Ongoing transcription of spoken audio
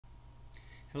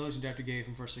Hello, this is Dr. Gay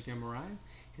from First Look MRI,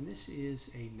 and this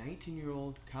is a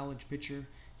 19-year-old college pitcher.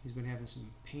 He's been having some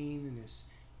pain in his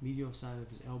medial side of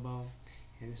his elbow,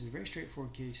 and this is a very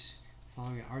straightforward case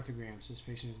following an arthrogram. So this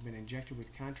patient has been injected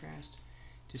with contrast.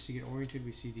 Just to get oriented,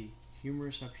 we see the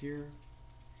humerus up here,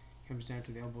 comes down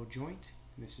to the elbow joint,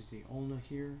 and this is the ulna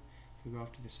here. If we go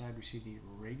off to the side, we see the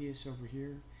radius over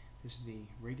here. This is the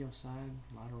radial side,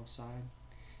 lateral side,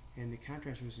 and the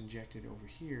contrast was injected over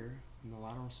here on the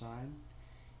lateral side.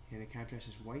 And the contrast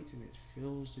is white and it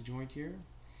fills the joint here.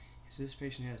 So this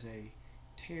patient has a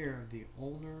tear of the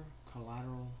ulnar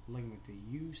collateral ligament,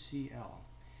 the UCL.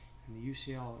 And the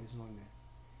UCL is on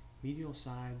the medial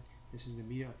side. This is the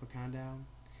medial epicondyle.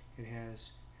 It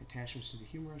has attachments to the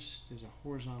humerus. There's a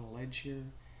horizontal ledge here.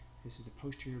 This is the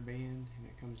posterior band and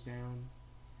it comes down.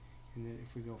 And then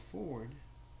if we go forward,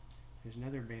 there's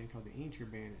another band called the anterior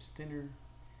band. It's thinner,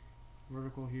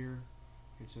 vertical here.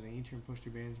 And so the anterior and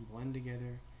posterior bands blend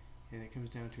together, and it comes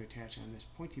down to attach on this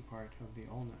pointy part of the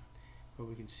ulna. But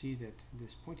we can see that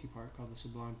this pointy part, called the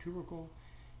sublime tubercle,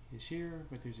 is here,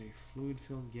 but there's a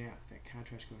fluid-filled gap. That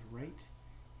contrast goes right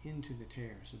into the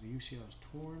tear. So the UCL is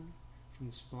torn from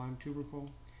the sublime tubercle,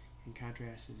 and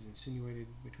contrast is insinuated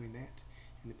between that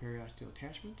and the periosteal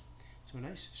attachment. So a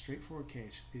nice, straightforward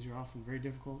case. These are often very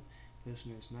difficult. This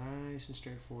one is nice and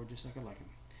straightforward, just like I like them.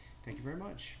 Thank you very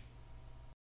much.